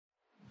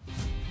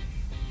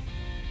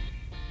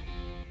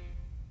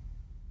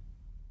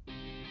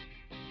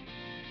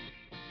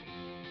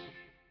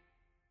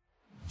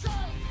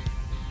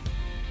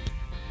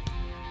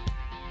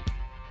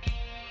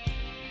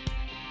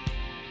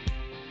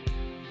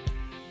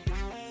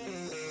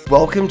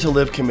Welcome to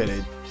Live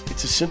Committed.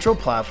 It's a central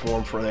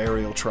platform for the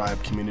Aerial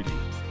Tribe community,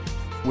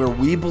 where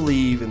we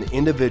believe in the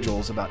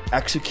individuals about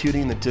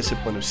executing the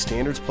discipline of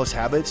standards plus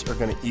habits are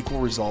going to equal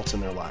results in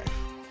their life.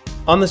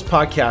 On this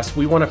podcast,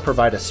 we want to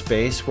provide a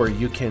space where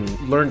you can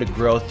learn to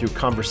grow through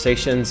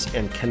conversations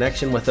and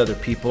connection with other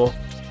people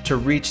to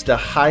reach the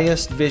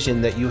highest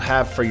vision that you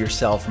have for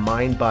yourself,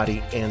 mind,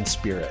 body, and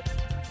spirit.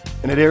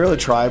 And at Aerial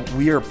Tribe,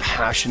 we are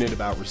passionate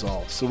about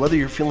results. So whether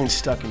you're feeling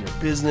stuck in your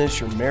business,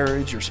 your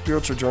marriage, your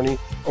spiritual journey,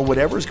 or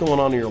whatever's going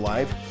on in your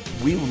life,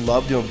 we would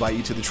love to invite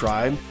you to the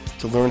tribe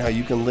to learn how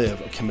you can live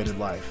a committed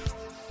life.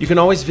 You can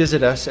always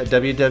visit us at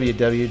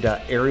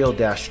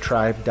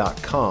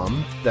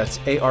www.aerial-tribe.com. That's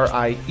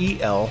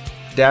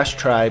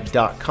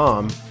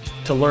ARIEL-tribe.com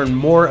to learn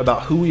more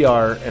about who we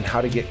are and how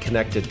to get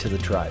connected to the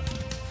tribe.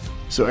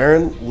 So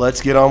Aaron,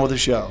 let's get on with the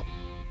show.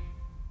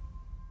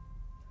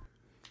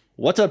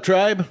 What's up,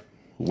 tribe?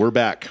 We're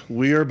back.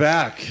 We are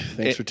back.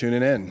 Thanks for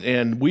tuning in.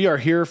 And we are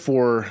here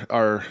for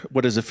our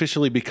what has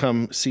officially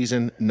become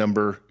season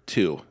number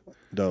 2.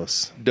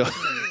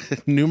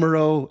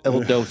 Numero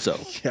el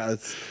doso. Yeah,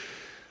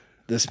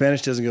 the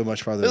Spanish doesn't go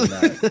much farther than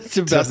that. It's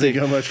about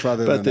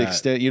the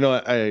extent. You know,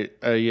 I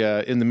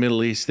in the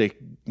Middle East,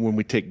 when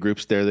we take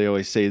groups there, they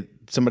always say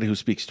somebody who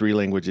speaks 3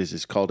 languages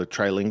is called a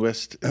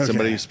trilinguist. Okay.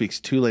 Somebody who speaks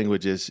 2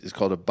 languages is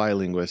called a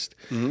bilinguist.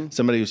 Mm-hmm.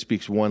 Somebody who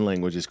speaks 1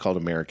 language is called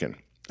American.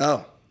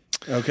 Oh,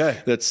 okay.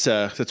 That's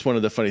one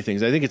of the funny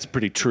things. I think it's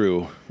pretty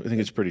true.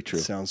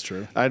 Sounds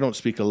true. I don't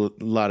speak a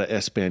lot of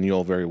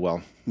Espanol very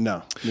well.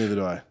 No, neither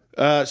do I.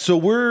 So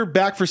we're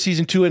back for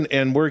season 2,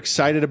 and we're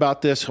excited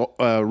about this,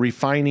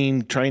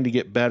 refining, trying to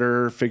get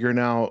better, figuring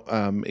out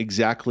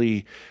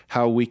exactly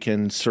how we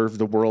can serve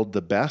the world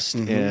the best,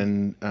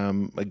 and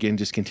again,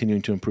 just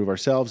continuing to improve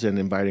ourselves and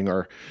inviting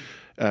our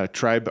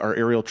tribe, our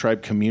Aerial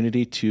Tribe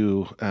community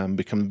to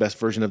become the best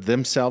version of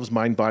themselves,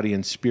 mind, body,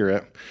 and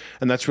spirit.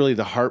 And that's really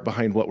the heart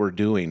behind what we're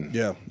doing.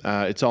 Yeah.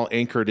 It's all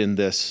anchored in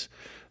this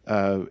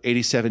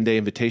 87-day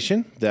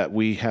invitation that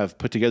we have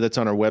put together. That's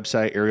on our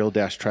website,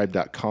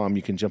 aerial-tribe.com.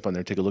 You can jump on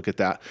there and take a look at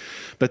that.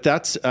 But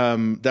that's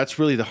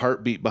really the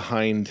heartbeat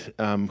behind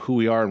who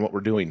we are and what we're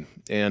doing.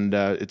 And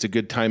it's a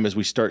good time as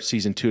we start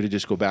season 2 to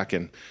just go back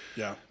and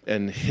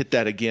hit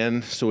that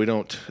again so we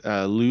don't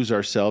lose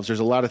ourselves. There's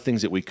a lot of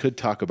things that we could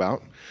talk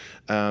about,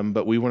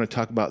 but we want to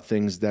talk about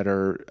things that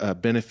are a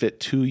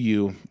benefit to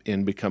you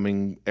in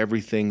becoming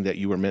everything that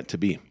you were meant to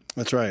be.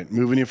 That's right.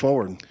 Moving you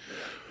forward.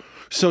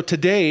 So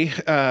today,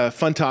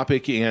 fun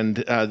topic, and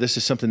this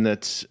is something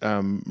that's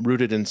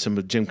rooted in some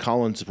of Jim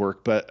Collins'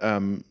 work. But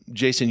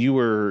Jason, you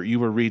were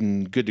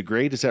reading Good to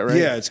Great, is that right?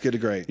 Yeah, it's Good to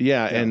Great.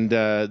 Yeah. And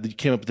you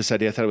came up with this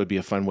idea. I thought it would be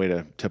a fun way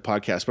to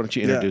podcast. Why don't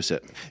you introduce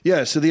it?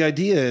 Yeah, so the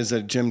idea is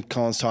that Jim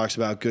Collins talks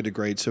about Good to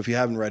Great. So if you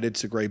haven't read it,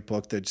 it's a great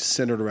book that's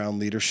centered around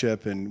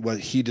leadership and what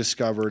he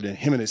discovered, and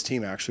him and his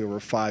team actually over a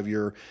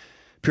 5-year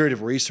period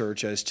of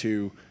research as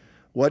to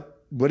what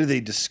did they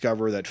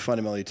discover that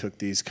fundamentally took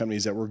these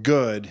companies that were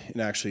good and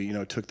actually,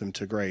 took them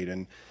to great?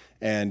 And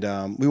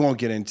we won't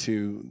get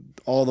into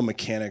all the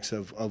mechanics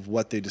of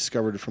what they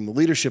discovered from the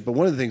leadership, but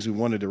one of the things we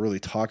wanted to really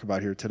talk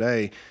about here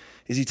today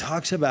is he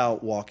talks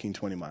about walking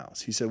 20 miles.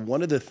 He said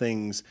one of the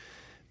things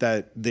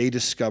that they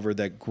discovered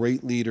that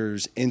great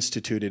leaders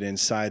instituted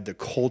inside the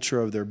culture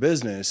of their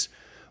business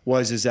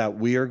is that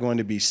we are going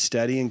to be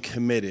steady and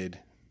committed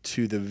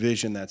to the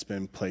vision that's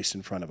been placed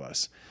in front of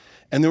us.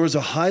 And there was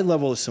a high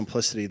level of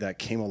simplicity that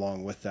came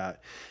along with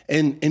that.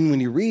 And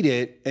when you read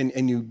it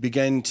and you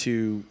begin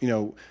to,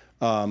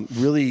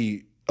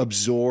 really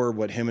absorb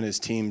what him and his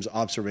team's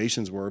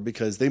observations were,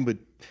 because they would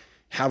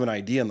have an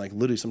idea and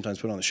literally sometimes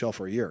put it on the shelf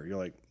for a year. You're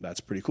like, that's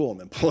pretty cool. And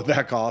then pull it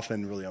back off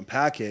and really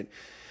unpack it.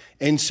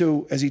 And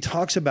so as he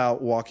talks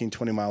about walking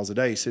 20 miles a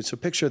day, so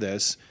picture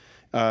this.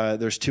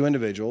 There's 2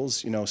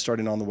 individuals,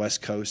 starting on the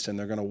West Coast, and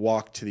they're going to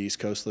walk to the East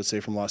Coast, let's say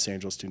from Los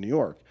Angeles to New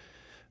York.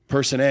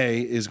 Person A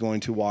is going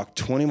to walk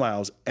 20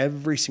 miles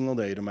every single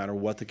day, no matter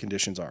what the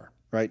conditions are,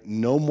 right?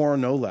 No more,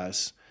 no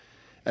less.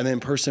 And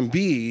then person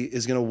B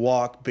is going to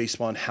walk based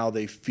upon how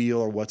they feel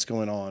or what's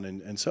going on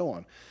and so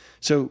on.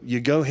 So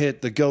you go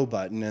hit the go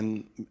button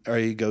and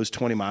he goes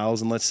 20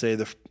 miles. And let's say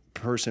the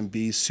person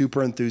B is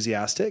super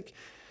enthusiastic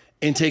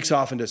and takes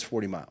off and does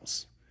 40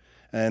 miles.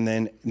 And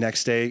then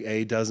next day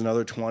A does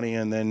another 20,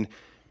 and then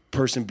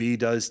person B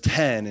does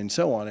 10 and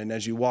so on. And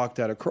as you walk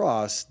that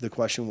across, the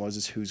question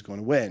is who's going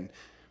to win?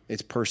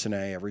 It's person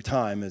A every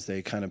time, as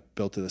they kind of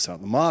built this out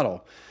in the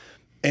model.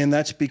 And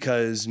that's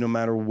because no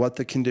matter what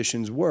the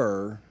conditions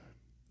were,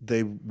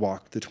 they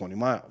walked the 20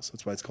 miles.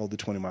 That's why it's called the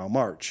 20-mile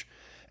march.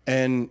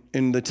 And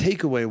the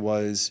takeaway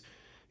was,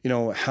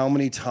 how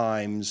many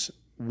times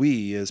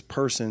we as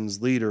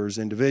persons, leaders,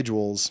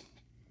 individuals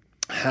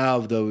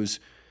have those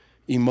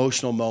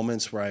emotional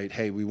moments, right?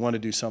 Hey, we want to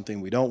do something,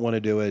 we don't want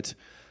to do it.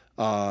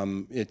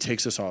 It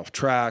takes us off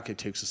track, it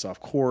takes us off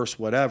course,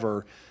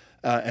 whatever.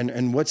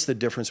 And what's the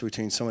difference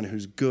between someone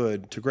who's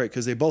good to great?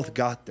 Because they both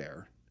got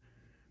there,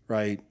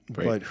 right?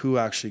 But who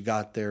actually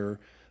got there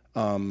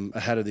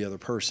ahead of the other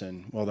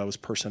person? Well, that was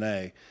person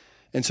A.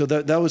 And so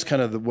that was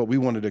kind of what we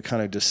wanted to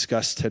kind of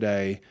discuss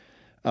today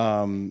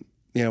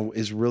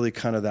is really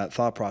kind of that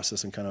thought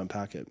process and kind of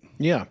unpack it.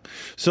 Yeah.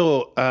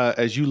 So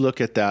as you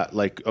look at that,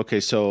 like, okay,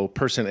 so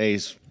person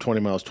A's 20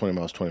 miles, 20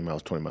 miles, 20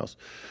 miles, 20 miles.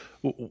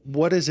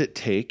 What does it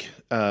take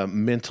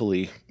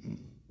mentally?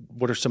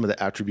 What are some of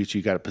the attributes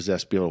you got to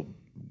possess to be able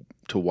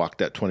to walk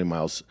that 20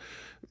 miles?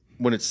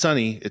 When it's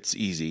sunny, it's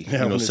easy.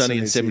 Yeah, sunny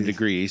and 70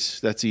 degrees,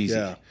 that's easy.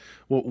 Yeah.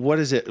 Well, what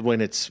is it when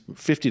it's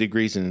 50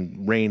 degrees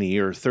and rainy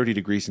or 30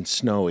 degrees and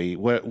snowy?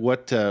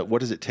 What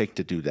does it take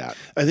to do that?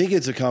 I think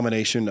it's a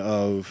combination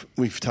of,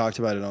 we've talked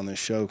about it on this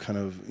show, kind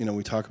of,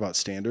 we talk about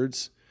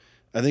standards.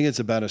 I think it's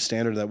about a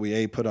standard that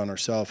we put on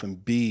ourselves,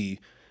 and B,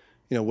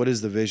 what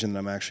is the vision that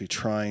I'm actually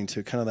trying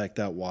to, kind of like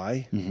that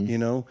why,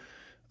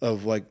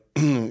 of like,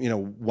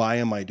 why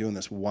am I doing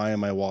this? Why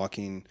am I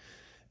walking?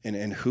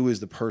 And who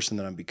is the person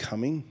that I'm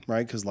becoming,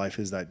 right? Because life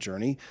is that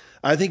journey.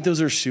 I think those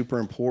are super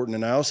important.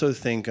 And I also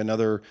think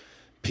another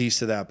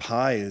piece of that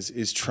pie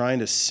is trying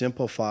to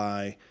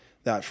simplify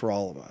that for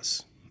all of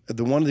us.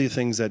 One of the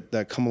things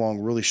that come along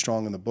really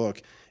strong in the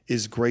book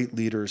is great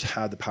leaders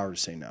have the power to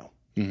say no.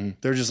 Mm-hmm.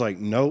 They're just like,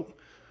 nope.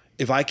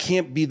 If I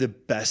can't be the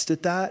best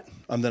at that,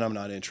 then I'm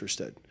not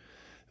interested.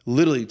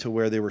 Literally to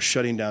where they were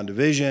shutting down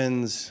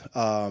divisions,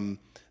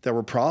 that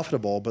were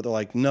profitable, but they're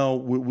like, no,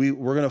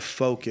 we're going to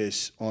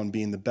focus on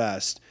being the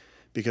best,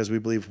 because we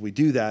believe if we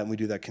do that and we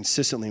do that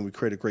consistently and we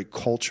create a great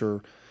culture,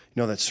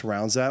 that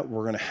surrounds that,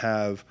 we're going to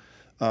have,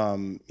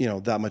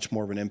 that much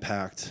more of an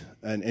impact.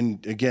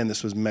 And again,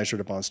 this was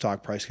measured upon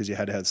stock price because you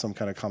had to have some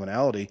kind of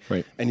commonality,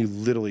 right? And you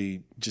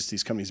literally just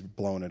these companies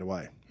blowing it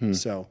away.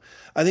 So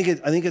I think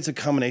it's a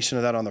combination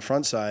of that on the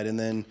front side, and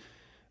then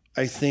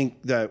I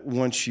think that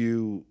once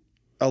you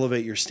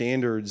elevate your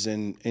standards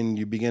and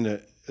you begin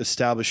to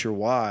establish your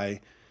why,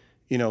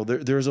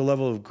 there's a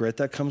level of grit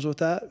that comes with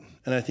that.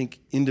 And I think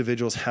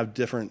individuals have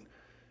different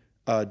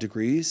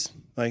degrees.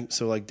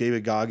 Like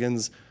David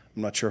Goggins,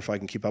 I'm not sure if I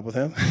can keep up with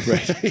him.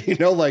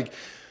 Right.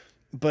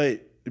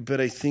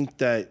 But I think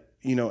that,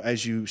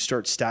 as you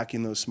start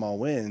stacking those small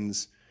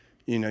wins,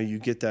 you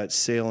get that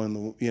sail in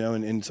the,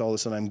 and it's all of a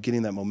sudden I'm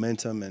getting that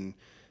momentum,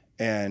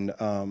 and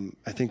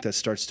I think that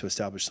starts to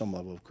establish some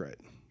level of grit.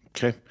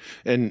 Okay.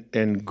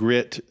 And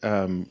grit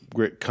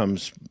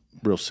comes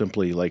real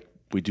simply, like,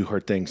 we do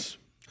hard things.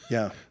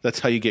 Yeah. That's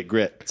how you get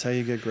grit. That's how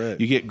you get grit.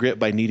 You get grit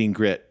by needing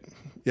grit.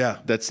 Yeah.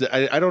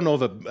 I don't know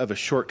of a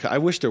shortcut. I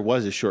wish there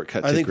was a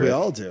shortcut to I think grit. we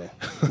all do.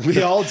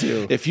 We all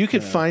do. If you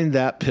could find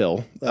that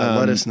pill,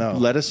 let us know.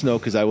 Let us know,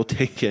 because I will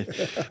take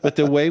it. But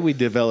the way we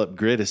develop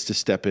grit is to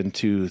step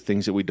into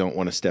things that we don't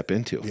want to step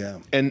into. Yeah.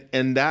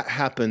 And that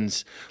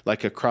happens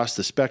like across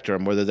the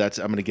spectrum, whether that's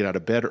I'm going to get out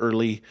of bed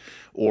early,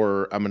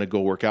 or I'm going to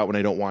go work out when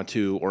I don't want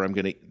to, or I'm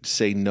going to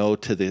say no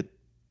to the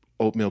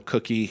oatmeal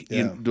cookie,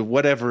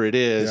 whatever it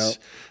is.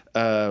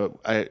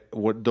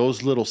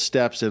 Those little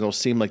steps, and they'll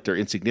seem like they're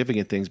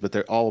insignificant things, but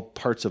they're all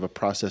parts of a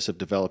process of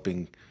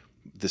developing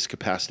this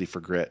capacity for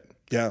grit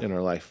in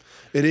our life.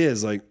 It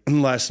is. Like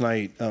last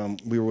night,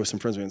 we were with some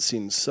friends we hadn't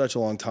seen in such a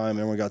long time,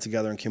 and we got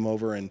together and came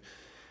over, and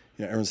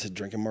everyone's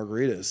drinking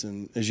margaritas.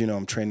 And as you know,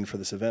 I'm training for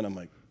this event. I'm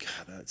like,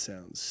 God, that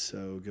sounds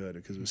so good,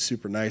 because it was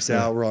super nice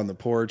out. We're on the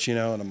porch, and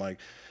I'm like,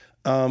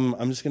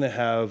 I'm just going to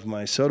have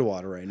my soda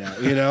water right now,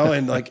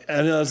 and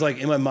I was like,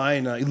 in my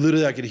mind,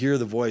 literally I could hear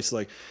the voice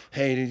like,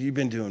 hey, dude, you've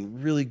been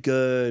doing really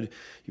good.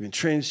 You've been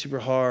training super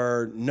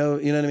hard. No,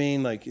 you know what I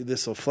mean? Like,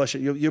 this will flush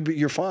it.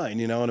 You're fine,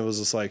 and it was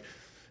just like,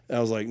 I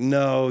was like,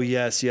 no,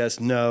 yes,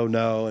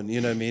 no. And you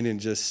know what I mean?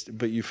 And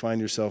but you find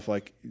yourself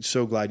like,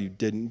 so glad you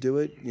didn't do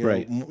it.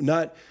 Right.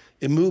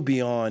 It moved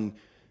beyond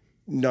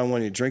not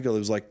wanting to drink it. It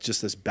was like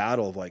just this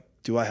battle of like,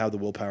 do I have the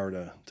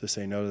willpower to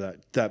say no to that?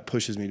 That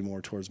pushes me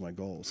more towards my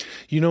goals.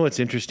 It's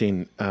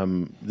interesting.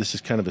 This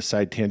is kind of a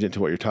side tangent to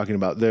what you're talking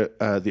about. The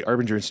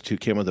Arbinger Institute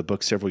came with a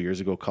book several years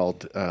ago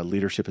called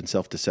Leadership and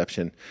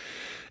Self-Deception.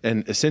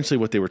 And essentially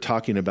what they were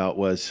talking about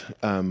was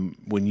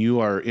when you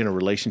are in a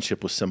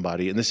relationship with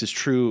somebody, and this is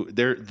true,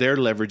 they're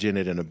leveraging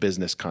it in a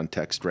business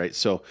context, right?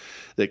 So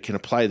that can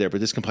apply there, but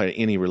this can apply to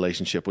any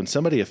relationship. When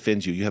somebody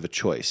offends you, you have a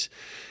choice.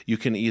 You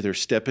can either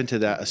step into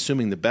that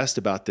assuming the best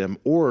about them,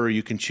 or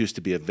you can choose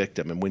to be a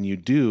victim. And when you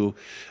do,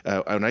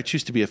 when I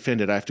choose to be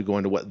offended, I have to go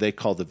into what they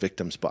call the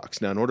victim's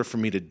box. Now, in order for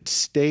me to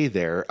stay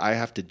there, I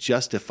have to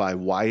justify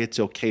why it's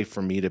okay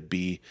for me to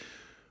be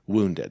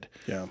wounded.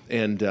 Yeah.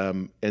 And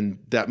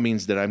that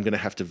means that I'm going to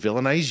have to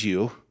villainize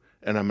you,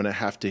 and I'm going to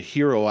have to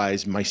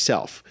heroize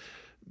myself.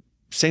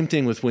 Same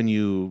thing with when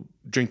you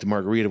drink the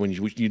margarita when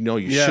you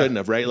shouldn't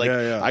have, right? Like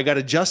I got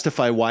to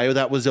justify why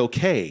that was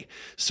okay.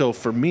 So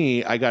for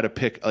me, I got to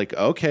pick like,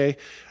 okay,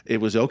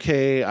 it was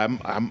okay.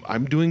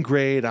 I'm doing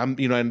great.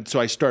 And so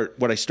I start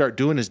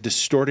doing is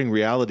distorting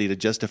reality to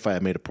justify I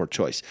made a poor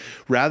choice,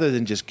 rather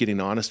than just getting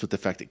honest with the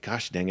fact that,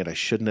 gosh dang it, I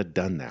shouldn't have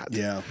done that.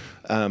 Yeah.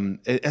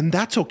 And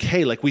that's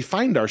okay. Like, we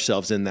find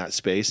ourselves in that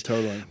space.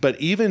 Totally. But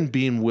even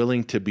being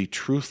willing to be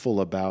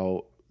truthful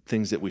about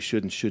things that we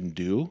should and shouldn't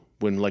do,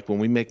 when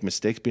we make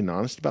mistakes, being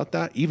honest about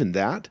that, even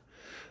that,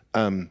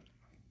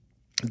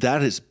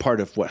 that is part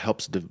of what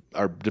helps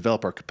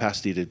develop our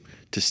capacity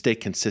to stay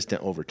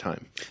consistent over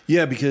time.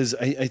 Yeah, because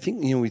I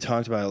think, we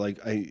talked about it, like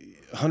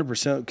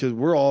 100%, because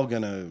we're all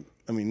going to,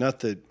 not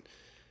that,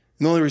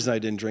 the only reason I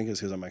didn't drink is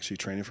because I'm actually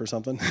training for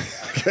something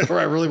or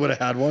I really would have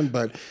had one.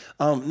 But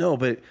no,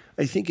 but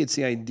I think it's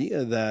the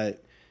idea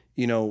that,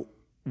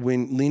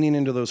 when leaning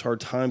into those hard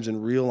times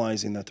and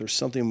realizing that there's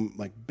something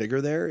like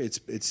bigger there,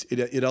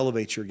 it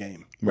elevates your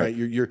game, right?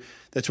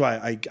 That's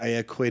why I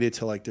equate it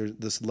to like there's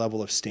this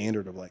level of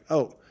standard of like,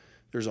 oh,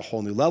 there's a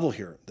whole new level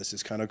here. This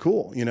is kind of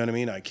cool. You know what I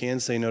mean? I can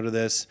say no to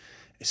this.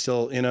 It's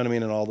still, you know what I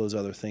mean? And all those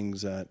other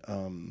things that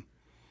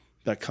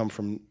come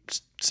from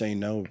saying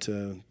no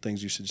to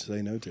things you should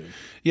say no to.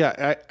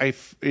 Yeah,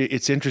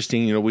 it's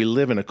interesting. We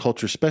live in a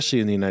culture, especially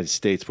in the United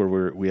States,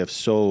 where we have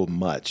so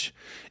much.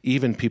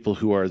 Even people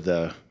who are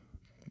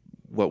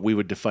what we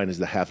would define as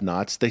the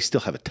have-nots, they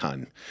still have a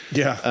ton.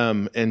 Yeah.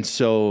 And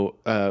so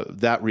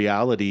that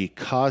reality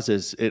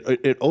causes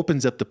it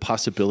opens up the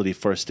possibility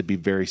for us to be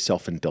very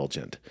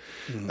self-indulgent.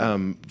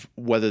 Mm-hmm.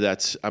 Whether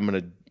that's I'm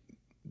going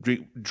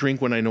to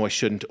drink when I know I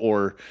shouldn't,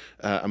 or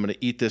I'm going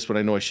to eat this when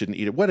I know I shouldn't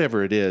eat it,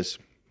 whatever it is,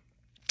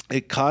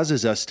 it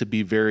causes us to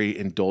be very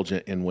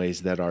indulgent in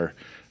ways that are,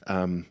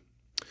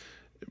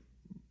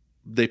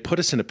 they put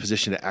us in a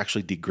position to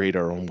actually degrade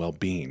our own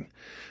well-being.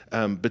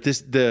 But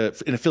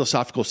in a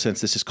philosophical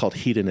sense, this is called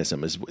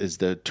hedonism is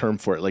the term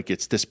for it. Like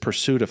it's this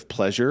pursuit of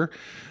pleasure.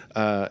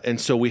 And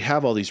so we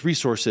have all these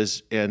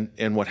resources,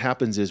 and what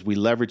happens is we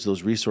leverage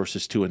those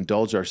resources to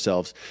indulge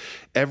ourselves.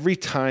 Every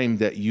time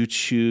that you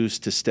choose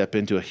to step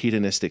into a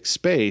hedonistic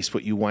space,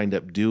 what you wind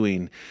up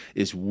doing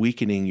is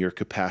weakening your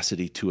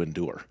capacity to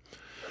endure.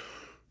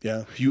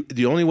 Yeah.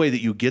 The only way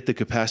that you get the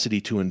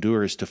capacity to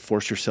endure is to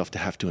force yourself to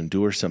have to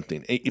endure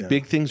something. Yeah.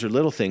 Big things or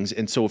little things.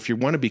 And so if you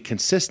want to be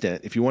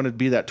consistent, if you want to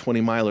be that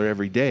 20 miler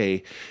every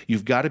day,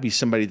 you've got to be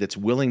somebody that's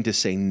willing to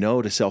say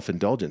no to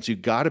self-indulgence.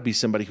 You've got to be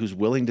somebody who's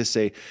willing to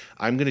say,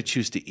 I'm going to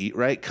choose to eat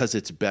right because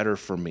it's better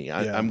for me.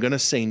 I'm going to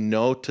say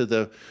no to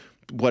the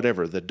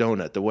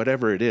donut,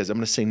 whatever it is. I'm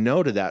going to say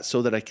no to that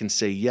so that I can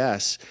say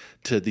yes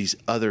to these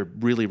other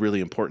really,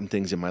 really important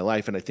things in my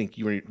life. And I think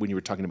when you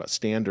were talking about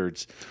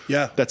standards,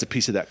 that's a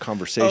piece of that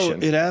conversation.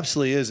 Oh, it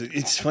absolutely is.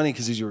 It's funny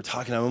because as you were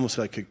talking, I almost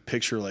like could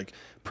picture like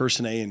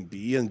person A and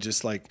B, and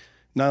just like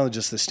not only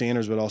just the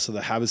standards, but also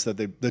the habits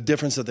the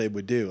difference that they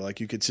would do.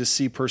 Like you could just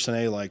see person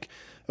A like,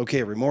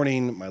 okay, every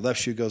morning my left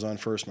shoe goes on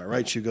first, my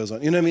right shoe goes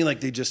on. You know what I mean? Like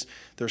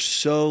they're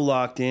so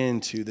locked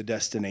into the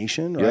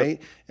destination, right?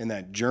 Yep. And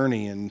that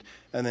journey. And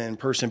then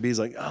person B is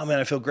like, oh man,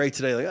 I feel great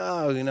today. Like,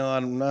 oh,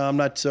 I'm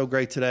not so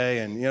great today.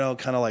 And,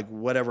 kind of like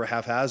whatever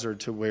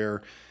haphazard to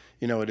where,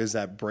 it is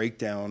that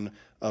breakdown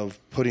of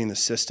putting the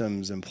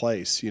systems in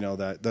place,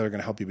 that are going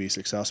to help you be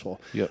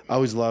successful. Yep. I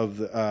always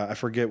love, I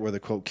forget where the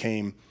quote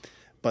came,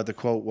 but the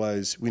quote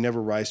was, we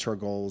never rise to our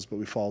goals, but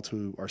we fall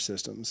to our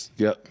systems.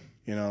 Yep.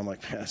 I'm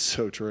like, man, that's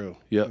so true.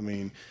 Yeah. I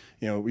mean,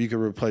 you could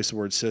replace the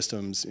word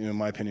systems, in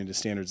my opinion, to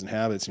standards and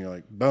habits, and you're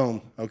like,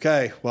 boom,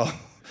 okay, well,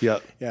 yeah,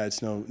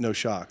 it's no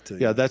shock to.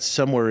 Yeah, that's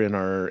somewhere in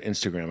our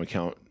Instagram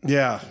account.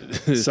 Yeah,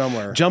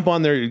 somewhere. Jump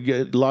on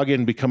there, log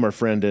in, become our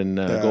friend, and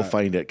go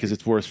find it because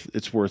it's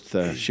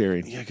worth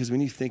sharing. Yeah, because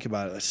when you think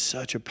about it, it's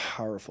such a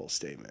powerful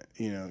statement.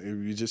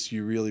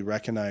 You really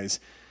recognize,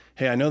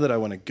 hey, I know that I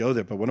want to go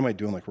there, but what am I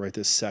doing like right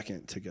this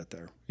second to get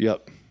there?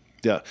 Yep.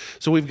 Yeah.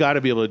 So we've got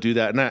to be able to do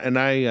that. And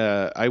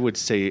I would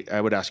say,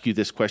 I would ask you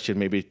this question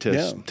maybe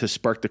to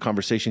spark the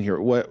conversation here.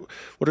 What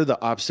are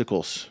the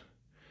obstacles?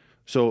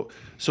 So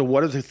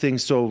what are the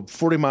things? So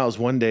 40 miles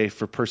one day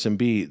for person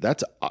B,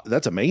 that's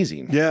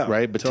amazing. Yeah.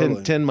 Right. But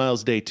totally. 10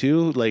 miles day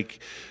two, like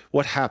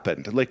what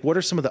happened? Like what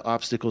are some of the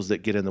obstacles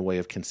that get in the way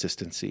of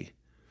consistency?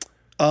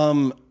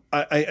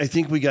 I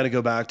think we got to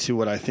go back to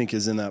what I think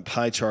is in that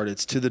pie chart.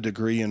 It's to the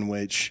degree in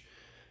which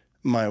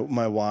my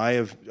why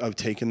of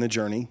taking the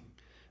journey.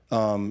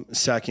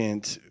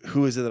 Second,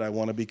 who is it that I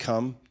want to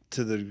become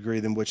to the degree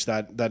in which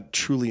that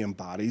truly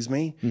embodies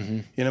me?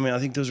 Mm-hmm. I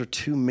think those are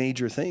two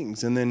major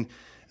things. And then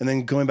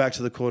going back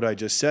to the quote I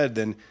just said,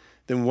 then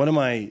what am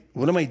I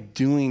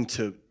doing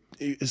to,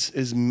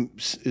 as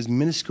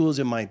minuscule as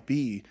it might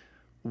be,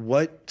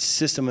 what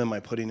system am I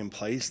putting in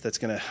place that's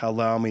going to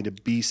allow me to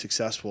be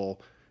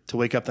successful, to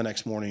wake up the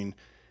next morning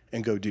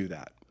and go do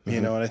that?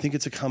 Mm-hmm. And I think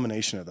it's a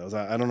combination of those.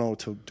 I don't know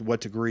to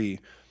what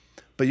degree.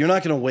 But you're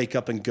not going to wake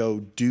up and go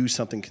do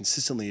something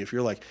consistently if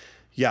you're like,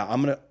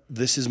 yeah,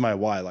 this is my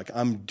why. Like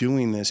I'm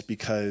doing this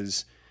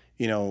because,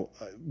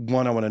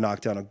 one, I want to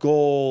knock down a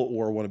goal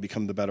or want to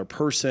become the better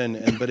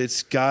person. But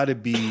it's got to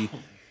be,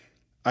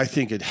 I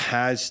think it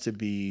has to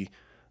be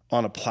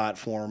on a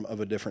platform of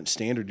a different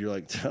standard. You're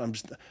like,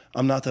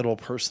 I'm not that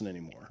old person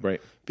anymore.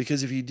 Right.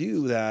 Because if you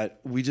do that,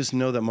 we just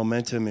know that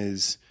momentum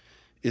is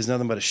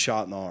nothing but a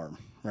shot in the arm,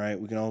 right?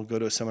 We can all go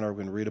to a seminar,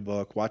 we can read a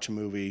book, watch a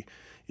movie,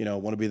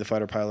 want to be the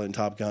fighter pilot in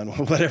Top Gun,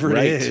 whatever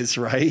it is,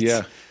 right?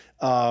 Yeah.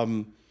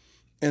 And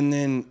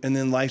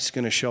then life's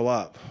going to show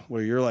up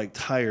where you're like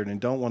tired and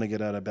don't want to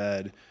get out of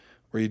bed,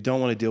 or you don't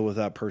want to deal with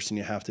that person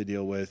you have to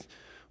deal with,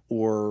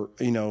 or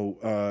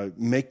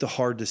make the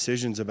hard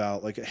decisions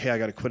about like, hey, I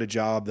got to quit a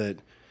job that,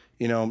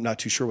 I'm not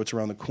too sure what's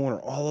around the corner.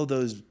 All of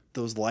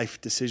those life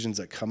decisions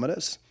that come at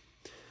us.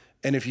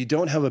 And if you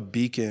don't have a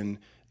beacon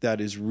that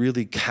is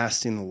really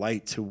casting the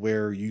light to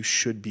where you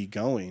should be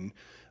going,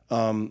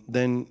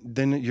 then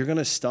you're going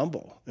to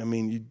stumble. I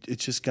mean,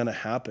 it's just going to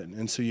happen.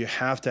 And so you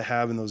have to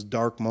have in those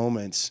dark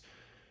moments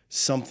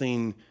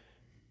something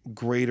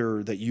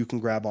greater that you can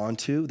grab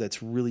onto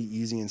that's really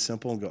easy and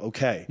simple and go,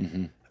 okay,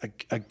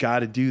 I got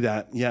to do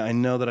that. Yeah, I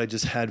know that I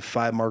just had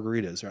 5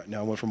 margaritas. Right now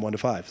I went from 1 to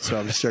 5, so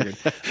I'm just joking.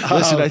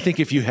 Listen, I think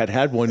if you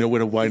had one, it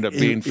would have wound up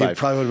being 5. It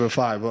probably would have been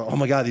 5. Well, oh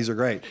my God, these are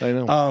great. I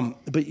know.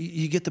 But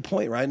you get the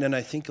point, right? And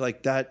I think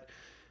like that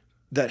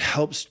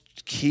helps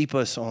keep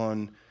us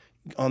on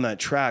that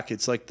track.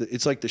 It's like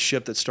the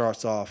ship that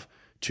starts off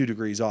 2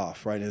 degrees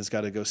off, right? And it's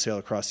got to go sail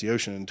across the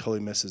ocean and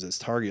totally misses its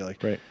target.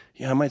 Like, right.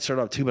 Yeah, I might start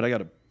off 2, but I got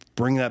to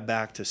bring that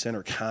back to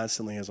center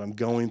constantly as I'm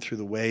going through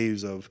the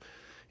waves of,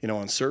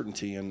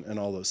 uncertainty and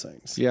all those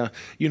things. Yeah.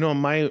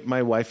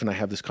 My wife and I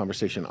have this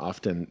conversation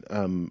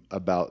often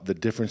about the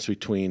difference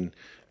between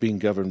being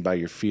governed by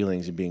your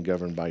feelings and being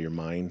governed by your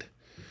mind.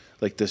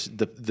 Like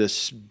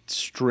this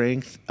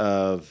strength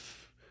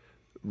of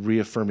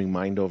reaffirming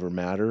mind over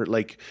matter.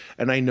 Like,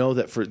 and I know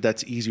that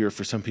that's easier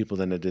for some people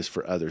than it is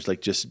for others. Like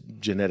just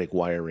genetic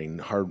wiring,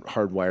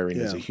 hard wiring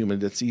as a human.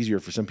 That's easier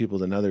for some people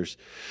than others.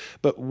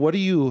 But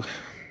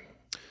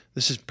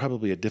this is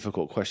probably a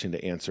difficult question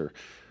to answer.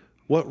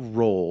 What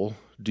role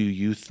do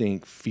you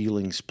think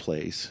feelings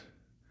plays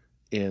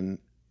in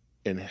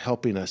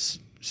helping us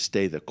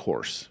stay the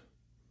course?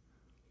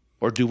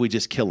 Or do we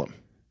just kill them?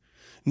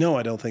 No,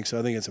 I don't think so.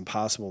 I think it's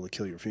impossible to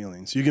kill your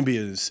feelings. You can be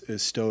as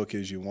stoic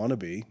as you want to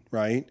be,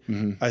 right?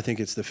 Mm-hmm. I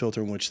think it's the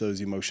filter in which those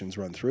emotions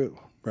run through,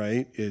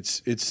 right?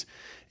 It's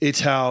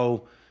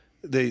how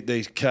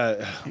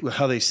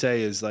they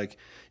say is like,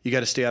 you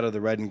got to stay out of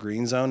the red and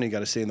green zone. You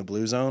got to stay in the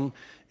blue zone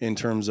in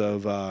terms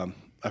of,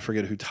 I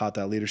forget who taught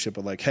that leadership,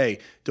 but like, hey,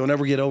 don't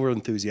ever get over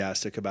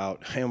enthusiastic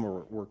about, hey,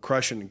 we're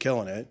crushing and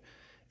killing it.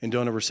 And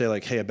don't ever say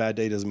like, hey, a bad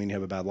day doesn't mean you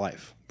have a bad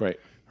life. Right.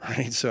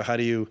 Right. So how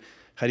do you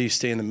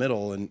stay in the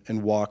middle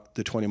and walk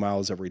the 20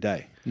 miles every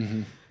day?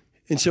 Mm-hmm.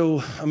 And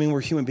so, I mean, we're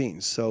human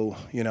beings. So,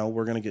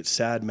 we're going to get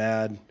sad,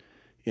 mad,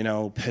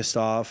 pissed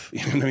off,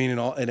 what I mean?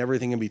 And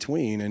everything in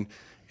between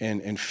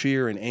and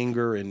fear and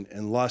anger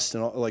and lust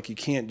and all, like, you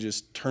can't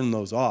just turn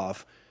those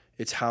off.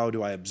 It's how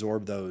do I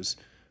absorb those,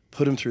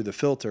 put them through the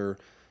filter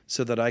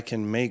so that I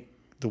can make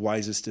the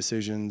wisest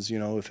decisions,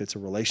 if it's a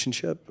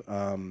relationship,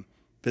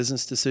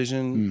 business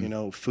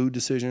decision, food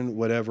decision,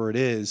 whatever it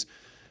is,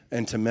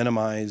 and to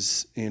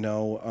minimize,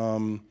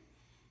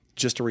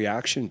 just a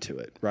reaction to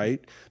it,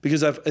 right?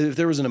 Because if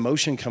there was an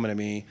emotion coming to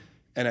me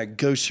and it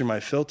goes through my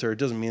filter, it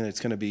doesn't mean I'm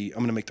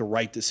going to make the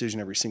right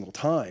decision every single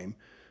time,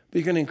 but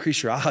you're going to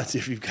increase your odds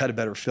if you've got a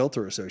better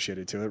filter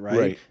associated to it,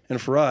 right?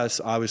 And for us,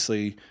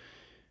 obviously,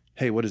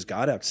 hey, what does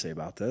God have to say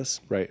about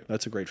this? Right.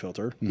 That's a great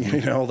filter.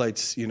 Mm-hmm.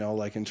 That's,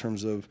 like in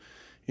terms of,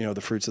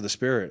 the fruits of the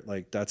Spirit,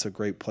 like that's a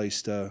great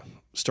place to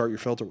start your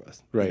filter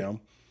with. Right.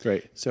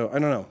 Right. So I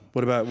don't know.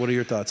 What are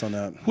your thoughts on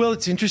that? Well,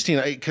 it's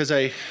interesting because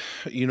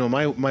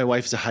my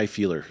wife's a high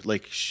feeler.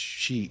 Like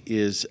she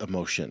is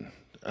emotion.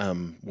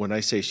 When I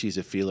say she's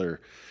a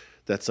feeler,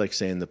 that's like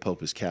saying the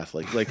Pope is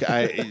Catholic. Like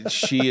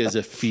she is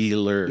a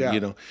feeler,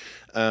 yeah.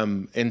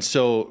 And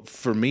so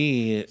for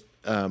me,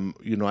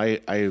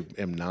 I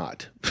am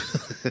not.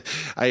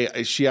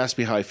 She asked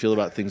me how I feel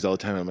about things all the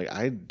time. I'm like,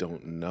 I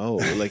don't know.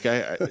 Like,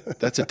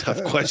 that's a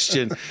tough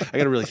question. I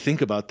got to really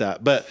think about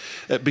that. But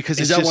because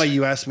is that why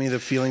you asked me the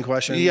feeling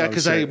question? Yeah,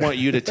 because I want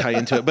you to tie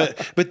into it.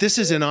 But this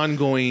is an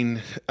ongoing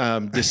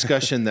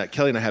discussion that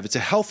Kelly and I have. It's a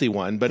healthy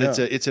one, but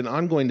it's an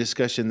ongoing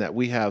discussion that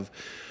we have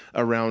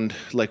around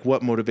like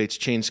what motivates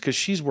change, because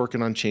she's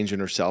working on changing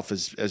herself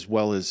as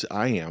well as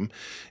I am,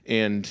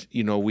 and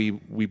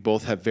we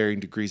both have varying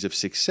degrees of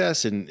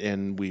success,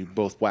 and we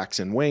both wax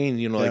and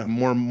wane, like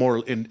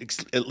more in,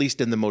 at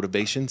least in the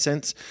motivation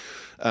sense,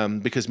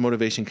 because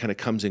motivation kind of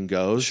comes and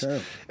goes.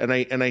 Sure. And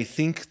I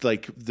think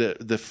like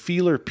the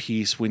feeler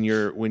piece, when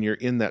you're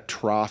in that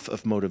trough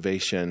of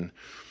motivation,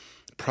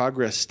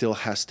 progress still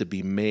has to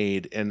be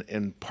made,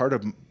 and part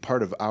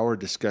of our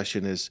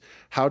discussion is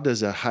how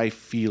does a high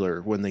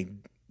feeler, when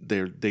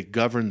they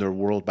govern their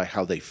world by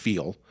how they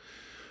feel,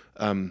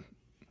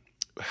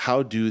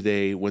 how do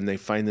they, when they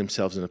find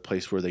themselves in a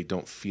place where they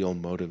don't feel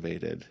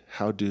motivated,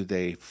 how do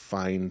they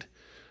find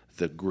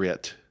the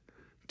grit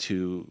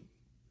to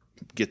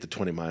get the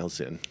 20 miles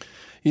in?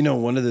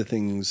 One of the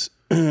things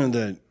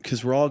that,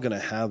 because we're all going to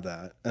have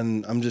that,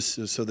 and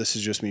so this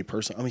is just me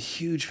personally, I'm a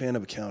huge fan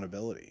of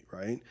accountability,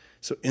 right?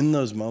 So in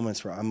those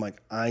moments where I'm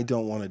like, I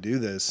don't want to do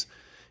this,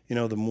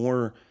 the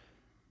more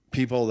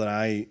people that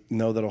I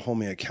know that'll hold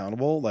me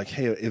accountable, like,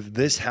 hey, if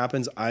this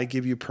happens, I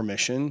give you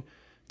permission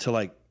to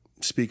like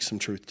speak some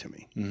truth to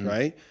me, mm-hmm.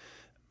 right?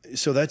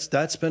 So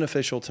that's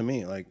beneficial to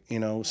me. Like,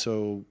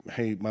 so,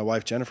 hey, my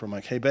wife, Jennifer, I'm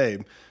like, hey,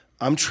 babe,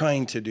 I'm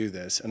trying to do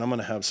this, and I'm going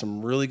to have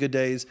some really good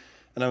days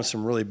and I have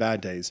some really bad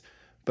days.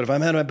 But if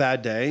I'm having a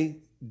bad day,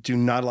 do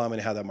not allow me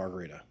to have that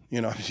margarita.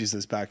 use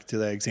this back to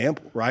that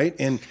example, right?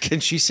 And can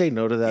she say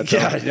no to that?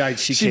 Yeah,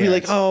 she'd be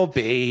like, "Oh,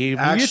 babe,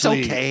 actually,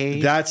 it's okay."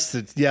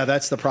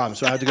 That's the problem.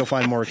 So I have to go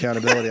find more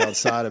accountability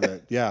outside of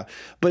it. Yeah,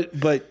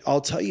 but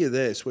I'll tell you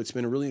this: what's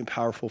been really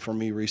powerful for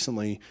me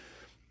recently,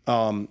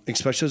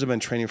 especially as I've been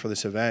training for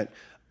this event,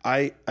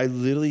 I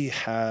literally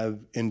have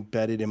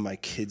embedded in my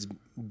kid's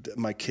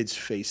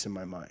face in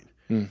my mind.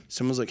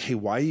 Someone's like, "Hey,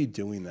 why are you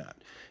doing that?"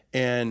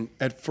 And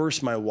at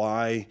first, my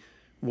why,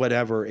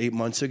 whatever, 8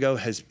 months ago,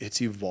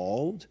 it's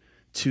evolved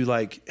to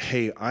like,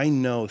 hey, I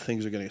know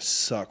things are going to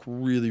suck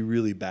really,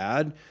 really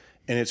bad,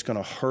 and it's going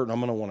to hurt, and I'm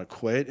going to want to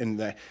quit,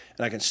 and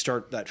I can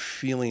start that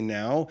feeling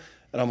now,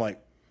 and I'm like,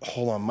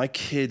 hold on, my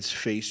kid's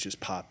face just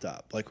popped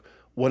up. Like,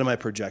 what am I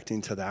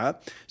projecting to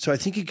that? So I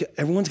think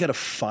everyone's got to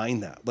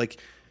find that, like,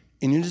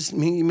 and you just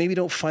maybe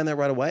don't find that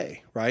right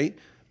away, right?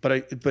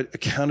 But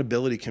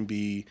accountability can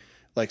be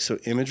like, so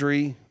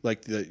imagery,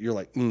 like you're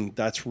like,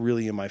 that's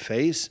really in my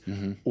face,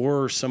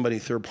 or somebody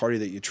third party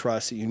that you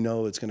trust,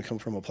 that it's going to come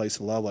from a place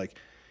of love. Like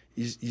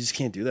you just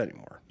can't do that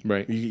anymore.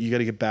 Right. You got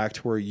to get back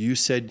to where you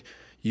said,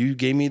 you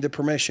gave me the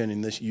permission,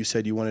 and you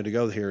said you wanted to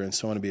go here, and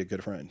so I want to be a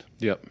good friend.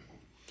 Yep.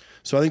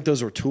 So I think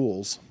those are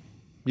tools.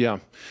 Yeah.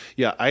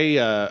 Yeah.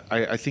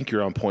 I think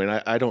you're on point.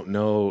 I don't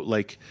know,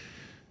 like,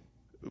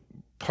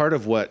 part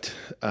of what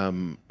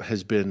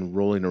has been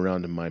rolling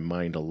around in my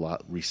mind a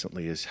lot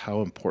recently is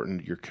how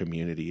important your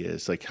community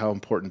is, like how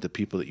important the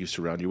people that you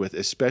surround you with,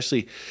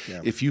 especially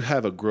if you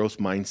have a growth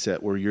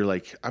mindset where you're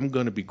like, I'm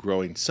going to be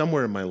growing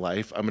somewhere in my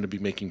life, I'm going to be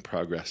making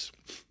progress.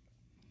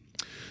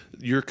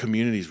 Your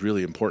community is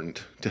really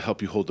important to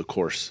help you hold the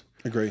course.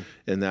 Agree.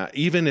 And that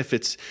even if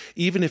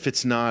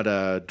it's not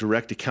a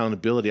direct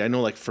accountability, I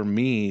know, like, for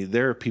me,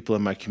 there are people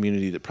in my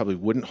community that probably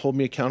wouldn't hold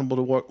me accountable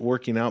to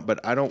working out, but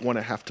I don't want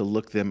to have to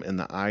look them in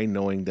the eye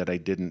knowing that I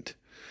didn't,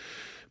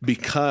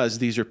 because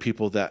these are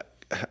people that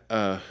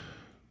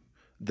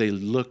they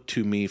look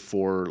to me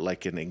for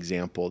like an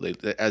example.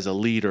 As a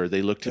leader,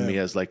 they look to me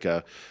as like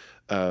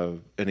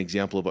an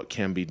example of what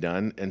can be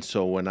done. And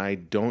so when I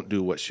don't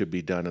do what should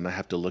be done and I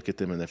have to look at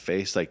them in the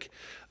face, like,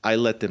 I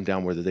let them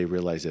down whether they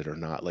realize it or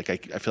not. Like, I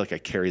feel like I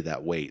carry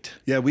that weight.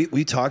 Yeah,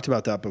 we talked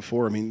about that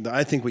before. I mean,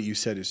 I think what you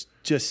said is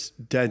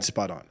just dead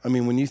spot on. I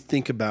mean, when you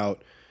think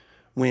about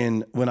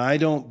when I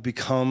don't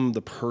become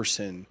the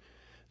person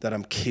that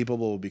I'm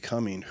capable of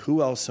becoming,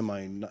 who else am I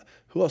kind of,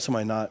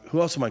 I don't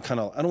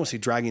want to say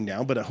dragging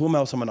down, but who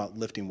else am I not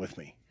lifting with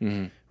me?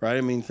 Mm-hmm. Right?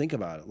 I mean, think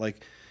about it.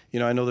 Like,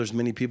 I know there's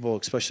many people,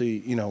 especially,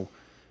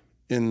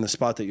 in the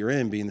spot that you're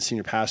in, being the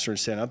senior pastor and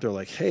standing up there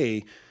like,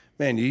 hey,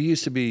 man, you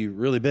used to be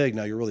really big.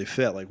 Now you're really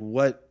fit. Like,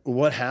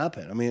 what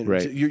happened? I mean,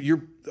 right.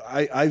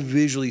 I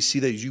visually see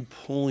that as you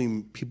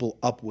pulling people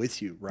up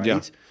with you, right? Yeah.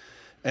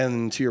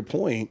 And to your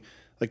point,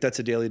 like, that's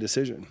a daily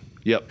decision.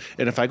 Yep.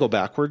 And if I go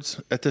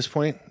backwards at this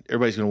point,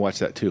 everybody's going to watch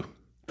that too.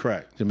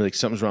 Correct. They'll be like,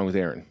 something's wrong with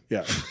Aaron.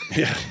 Yeah.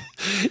 Yeah.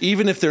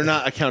 Even if they're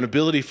not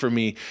accountability for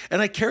me.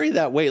 And I carry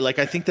that weight. Like,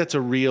 I think that's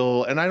a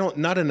real, and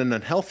not in an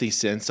unhealthy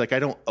sense. Like, I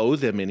don't owe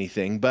them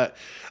anything, but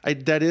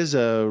that is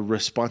a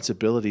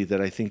responsibility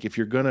that I think if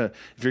you're going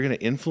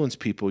to influence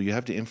people, you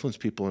have to influence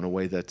people in a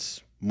way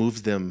that's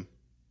moves them,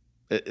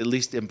 at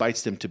least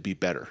invites them to be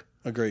better.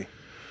 Agree.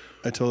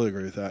 I totally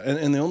agree with that.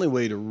 And the only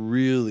way to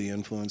really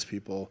influence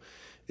people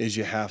is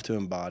you have to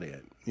embody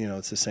it.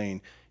 It's the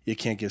saying, you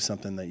can't give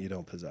something that you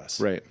don't possess.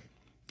 Right.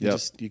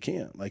 You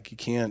can't. Like, you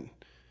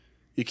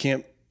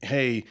can't,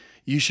 hey,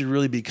 you should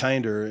really be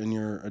kinder, and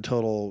you're a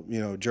total,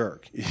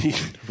 jerk.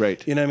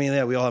 Right. You know what I mean?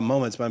 Yeah, we all have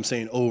moments, but I'm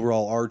saying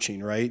overall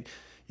arching, right?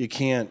 You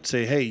can't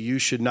say, hey, you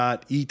should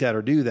not eat that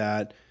or do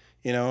that.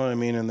 You know what I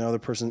mean? And the other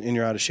person, and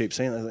you're out of shape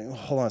saying that, like, oh,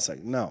 hold on a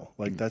second. No,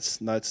 like,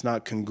 that's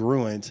not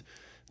congruent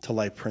to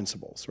life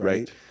principles,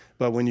 right?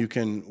 But when you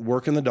can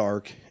work in the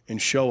dark and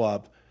show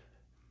up,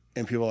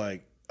 and people are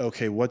like,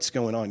 okay, what's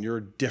going on? You're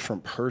a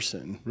different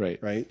person,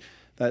 right?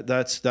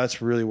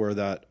 That's really where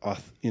that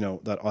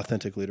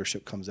authentic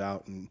leadership comes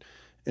out, and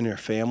in your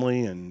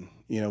family and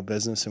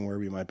business and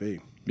wherever you might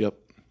be. Yep.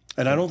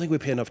 And I don't think we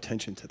pay enough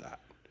attention to that.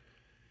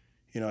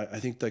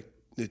 I think that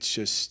it's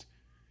just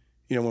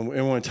when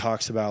everyone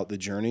talks about the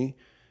journey,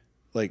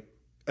 like,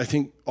 I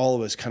think all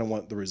of us kind of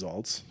want the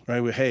results,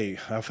 right? Hey,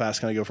 how fast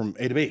can I go from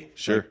A to B?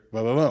 Sure. Like,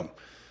 boom, boom, boom.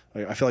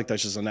 Like, I feel like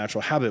that's just a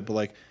natural habit, but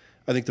like,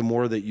 I think the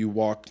more that you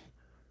walk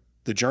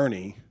the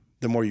journey,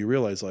 the more you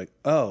realize, like,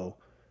 oh,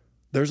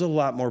 there's a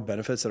lot more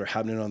benefits that are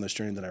happening on this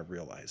journey than I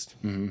realized.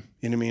 Mm-hmm.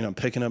 You know what I mean? I'm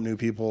picking up new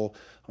people.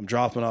 I'm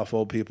dropping off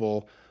old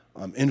people.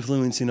 I'm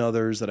influencing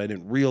others that I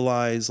didn't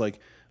realize. Like,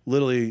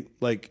 literally,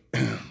 like,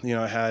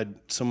 I had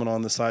someone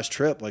on this last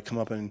trip, like, come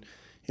up and,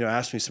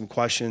 ask me some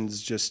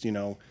questions just,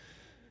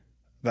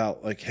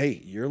 about, like,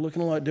 hey, you're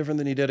looking a lot different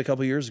than you did a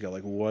couple of years ago.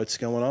 Like, what's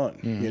going on?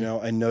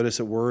 Mm-hmm. I notice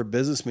that we're at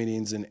business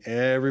meetings and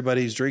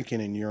everybody's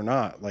drinking and you're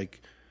not.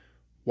 Like,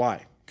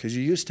 why? Because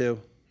you used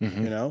to,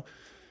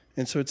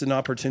 And so it's an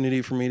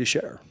opportunity for me to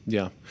share.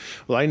 Yeah.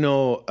 Well, I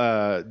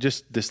know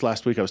just this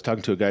last week I was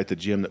talking to a guy at the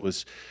gym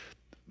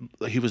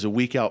he was a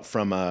week out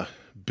from a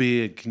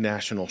big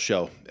national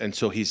show. And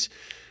so he's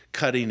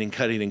cutting and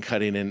cutting and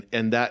cutting.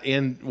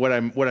 And what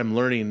I'm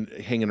learning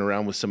hanging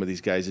around with some of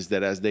these guys is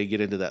that as they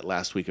get into that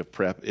last week of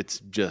prep, it's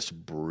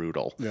just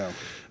brutal. Yeah.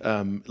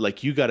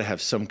 Like you got to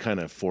have some kind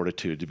of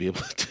fortitude to be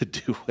able to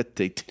do what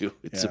they do.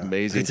 It's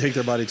amazing. They take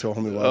their body to a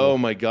whole new level. Oh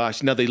my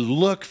gosh. Now they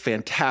look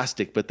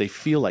fantastic, but they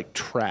feel like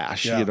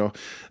trash, you know?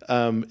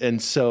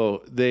 And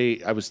so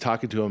I was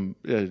talking to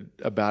him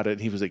about it,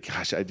 and he was like,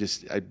 gosh,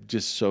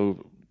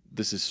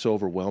 this is so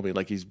overwhelming.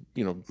 Like he's,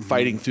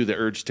 fighting through the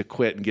urge to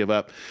quit and give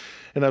up.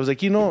 And I was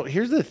like,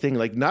 here's the thing,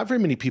 like not very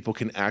many people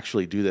can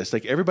actually do this.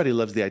 Like everybody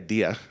loves the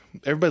idea.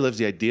 Everybody loves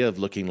the idea of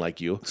looking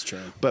like you. That's true.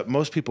 But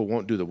most people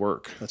won't do the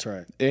work. That's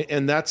right.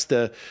 And that's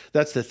the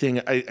thing.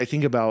 I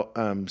think about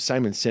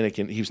Simon Sinek,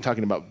 and he was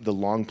talking about the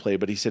long play,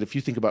 but he said, if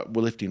you think about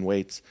lifting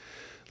weights,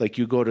 like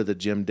you go to the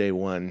gym day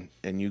one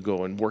and you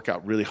go and work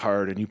out really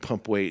hard and you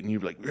pump weight and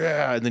you're like,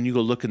 yeah, and then you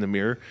go look in the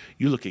mirror,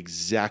 you look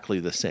exactly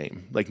the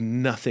same. Like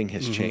nothing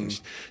has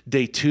changed.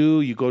 Day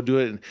two, you go do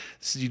it and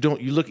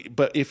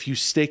but if you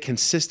stay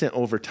consistent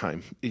over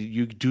time,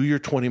 you do your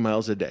 20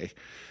 miles a day,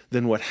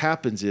 then what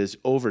happens is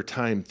over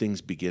time,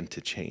 things begin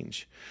to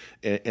change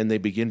and they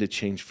begin to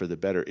change for the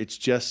better. It's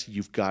just,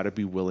 you've got to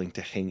be willing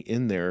to hang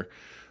in there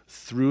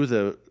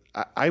through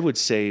I would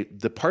say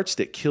the parts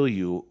that kill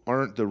you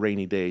aren't the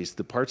rainy days.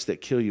 The parts that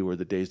kill you are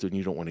the days when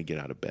you don't want to get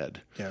out of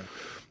bed. Yeah.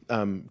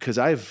 Because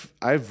I've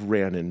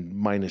ran in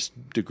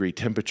 -degree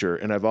temperature,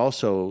 and I've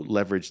also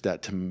leveraged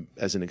that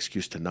as an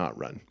excuse to not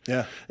run.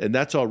 Yeah. And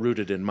that's all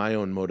rooted in my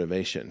own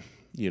motivation,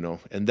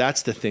 And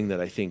that's the thing that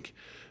I think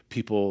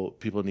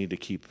people need to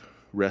keep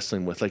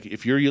wrestling with. Like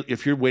if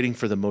you're waiting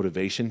for the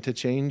motivation to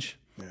change,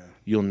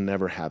 you'll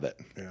never have it.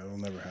 Yeah, it'll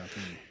never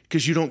happen.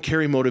 Because you don't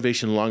carry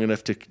motivation long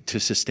enough to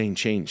sustain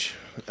change.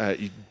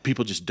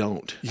 People just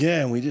don't.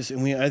 Yeah,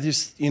 I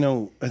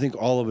think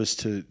all of us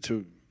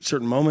to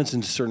certain moments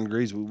and to certain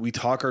degrees, we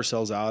talk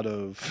ourselves out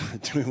of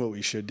doing what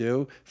we should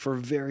do for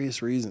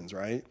various reasons,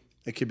 right?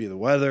 It could be the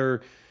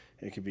weather.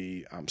 It could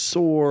be I'm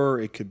sore.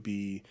 It could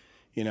be,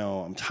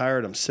 I'm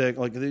tired, I'm sick.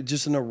 Like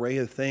just an array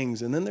of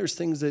things. And then there's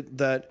things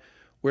that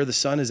where the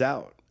sun is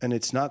out and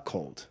it's not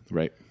cold.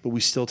 Right. But we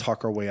still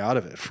talk our way out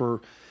of it.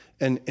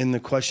 And the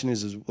question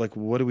is like,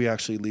 what are we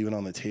actually leaving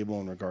on the table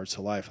in regards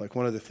to life? Like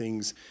one of the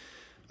things,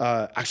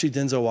 actually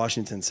Denzel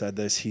Washington said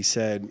this. He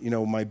said,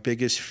 my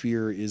biggest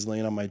fear is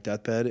laying on my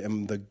deathbed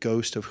and the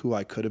ghost of who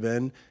I could have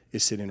been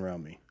is sitting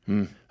around me.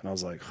 And I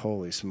was like,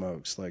 holy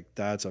smokes, like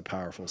that's a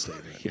powerful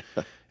statement.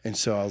 Yeah. And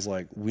so I was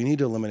like, we need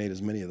to eliminate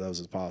as many of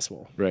those as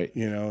possible. Right.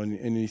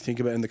 And you think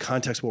about it in the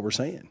context of what we're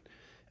saying.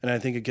 And I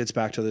think it gets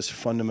back to this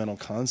fundamental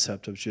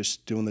concept of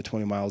just doing the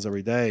 20 miles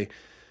every day,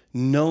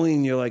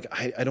 knowing you're like,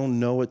 I don't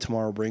know what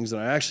tomorrow brings,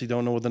 and I actually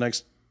don't know what the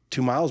next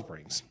 2 miles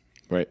brings.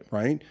 Right.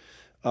 Right.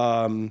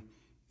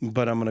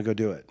 But I'm going to go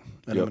do it,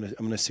 and I'm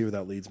going to see where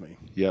that leads me.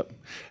 Yep.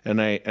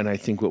 And I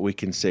think what we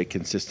can say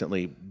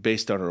consistently,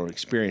 based on our own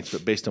experience,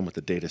 but based on what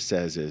the data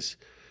says, is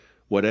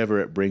whatever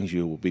it brings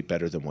you will be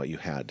better than what you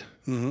had.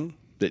 Mm-hmm.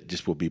 That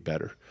just will be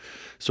better.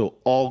 So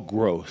all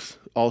growth,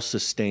 all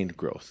sustained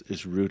growth,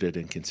 is rooted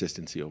in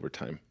consistency over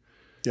time.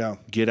 Yeah.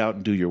 Get out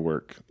and do your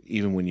work,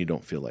 even when you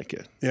don't feel like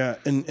it. Yeah.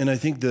 And I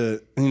think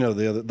the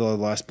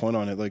last point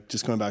on it, like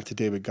just going back to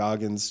David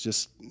Goggins,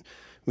 just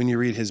when you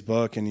read his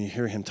book and you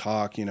hear him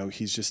talk,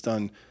 he's just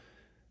done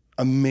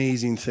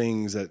amazing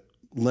things at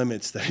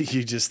limits that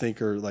you just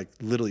think are like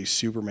literally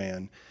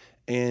Superman.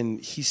 And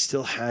he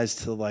still has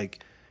to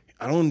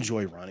I don't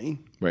enjoy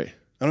running. Right.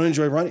 I don't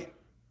enjoy running,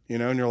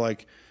 and you're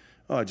like,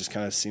 oh, it just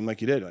kind of seemed like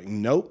you did. Like,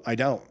 nope, I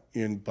don't.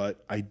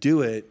 But I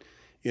do it.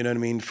 You know what I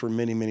mean? For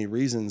many, many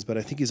reasons. But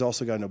I think he's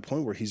also gotten to a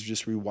point where he's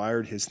just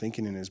rewired his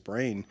thinking in his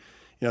brain.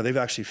 They've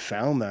actually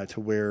found that to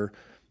where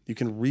you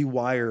can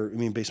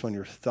rewire, based on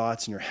your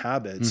thoughts and your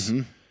habits,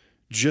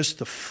 just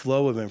the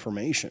flow of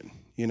information,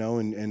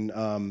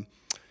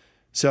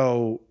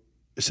 so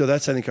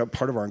that's, I think,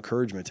 part of our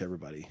encouragement to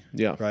everybody.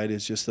 Yeah. Right.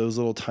 It's just those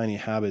little tiny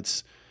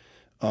habits,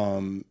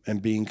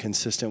 and being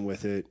consistent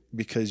with it,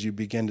 because you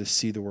begin to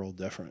see the world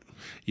different.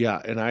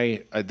 Yeah. And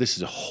I this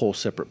is a whole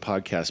separate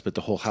podcast, but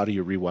the whole, how do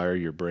you rewire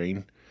your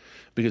brain?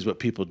 Because what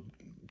people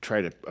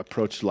try to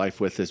approach life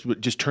with is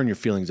just turn your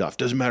feelings off.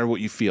 Doesn't matter what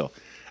you feel.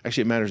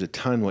 Actually, it matters a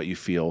ton what you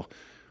feel.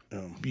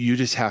 You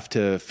just have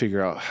to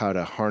figure out how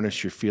to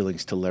harness your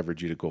feelings to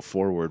leverage you to go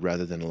forward,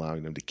 rather than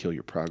allowing them to kill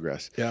your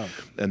progress. Yeah.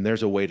 And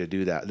there's a way to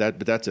do that.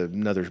 But that's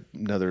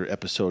another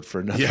episode for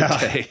another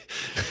day.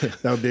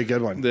 That would be a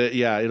good one.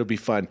 It'll be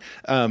fun.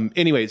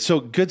 Anyway, so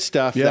good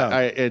stuff. Yeah.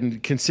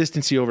 And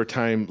consistency over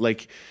time.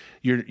 Like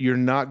you're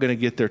not going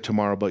to get there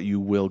tomorrow, but you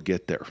will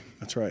get there.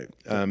 That's right.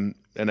 And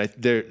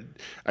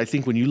I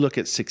think when you look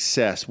at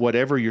success,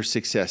 whatever your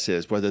success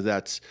is, whether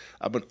that's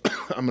I'm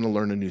going to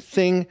learn a new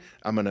thing,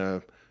 I'm going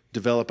to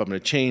develop, I'm going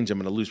to change, I'm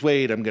going to lose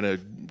weight, I'm going to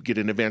get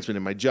an advancement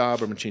in my job,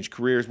 I'm going to change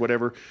careers,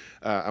 whatever.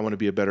 I want to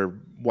be a better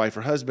wife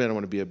or husband, I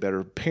want to be a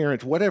better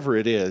parent, whatever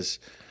it is.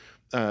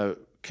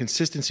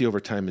 Consistency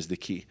over time is the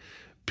key.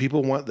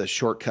 People want the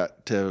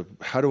shortcut to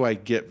how do I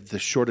get the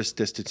shortest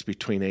distance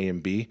between A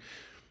and B.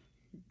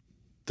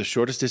 The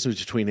shortest distance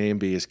between A and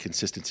B is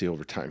consistency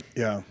over time.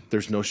 Yeah.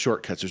 There's no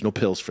shortcuts. There's no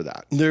pills for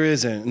that. There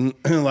isn't. And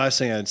the last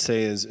thing I'd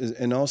say is,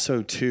 and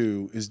also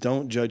too, is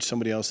don't judge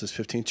somebody else's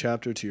 15th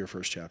chapter to your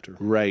first chapter.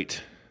 Right.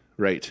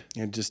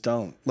 And just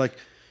don't. Like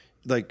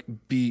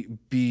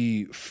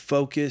be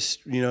focused,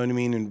 you know what I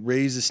mean? And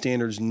raise the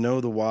standards,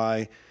 know the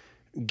why,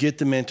 get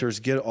the mentors,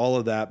 get all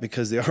of that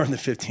because they are in the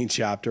 15th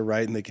chapter,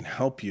 right? And they can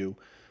help you,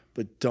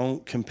 but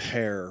don't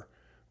compare,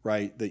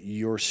 right? That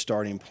your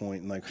starting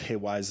point and like, hey,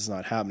 why is this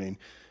not happening?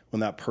 When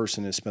that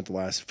person has spent the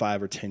last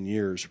 5 or 10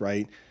 years,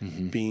 right,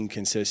 being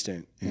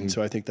consistent. And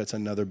so I think that's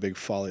another big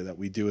folly that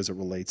we do as it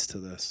relates to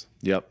this.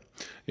 Yep,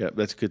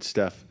 that's good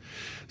stuff.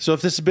 So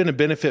if this has been a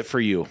benefit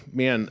for you,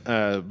 man,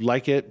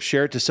 like it,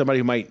 share it to somebody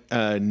who might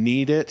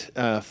need it.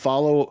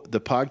 Follow the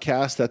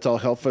podcast. That's all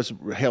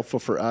helpful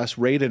for us.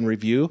 Rate and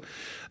review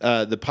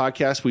the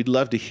podcast. We'd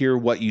love to hear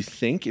what you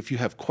think. If you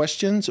have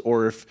questions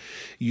or if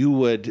you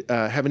would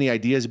have any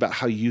ideas about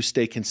how you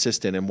stay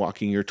consistent in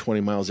walking your 20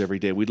 miles every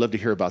day, we'd love to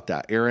hear about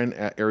that. Aaron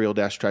at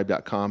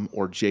aerial-tribe.com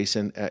or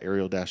Jason at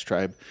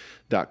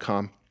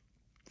aerial-tribe.com.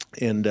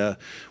 And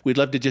we'd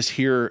love to just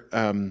hear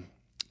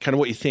kind of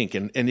what you think.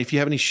 And if you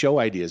have any show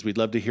ideas, we'd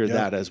love to hear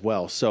that as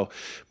well. So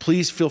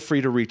please feel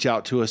free to reach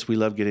out to us. We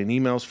love getting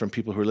emails from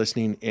people who are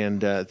listening.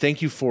 And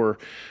thank you for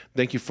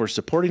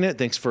supporting it.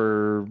 Thanks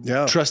for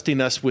trusting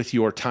us with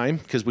your time,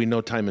 because we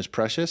know time is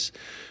precious.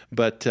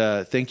 But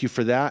thank you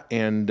for that.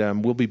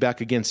 And we'll be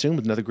back again soon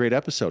with another great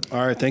episode.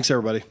 All right. Thanks,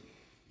 everybody.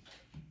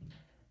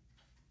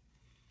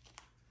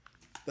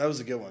 That was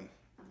a good one.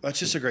 That's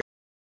just a great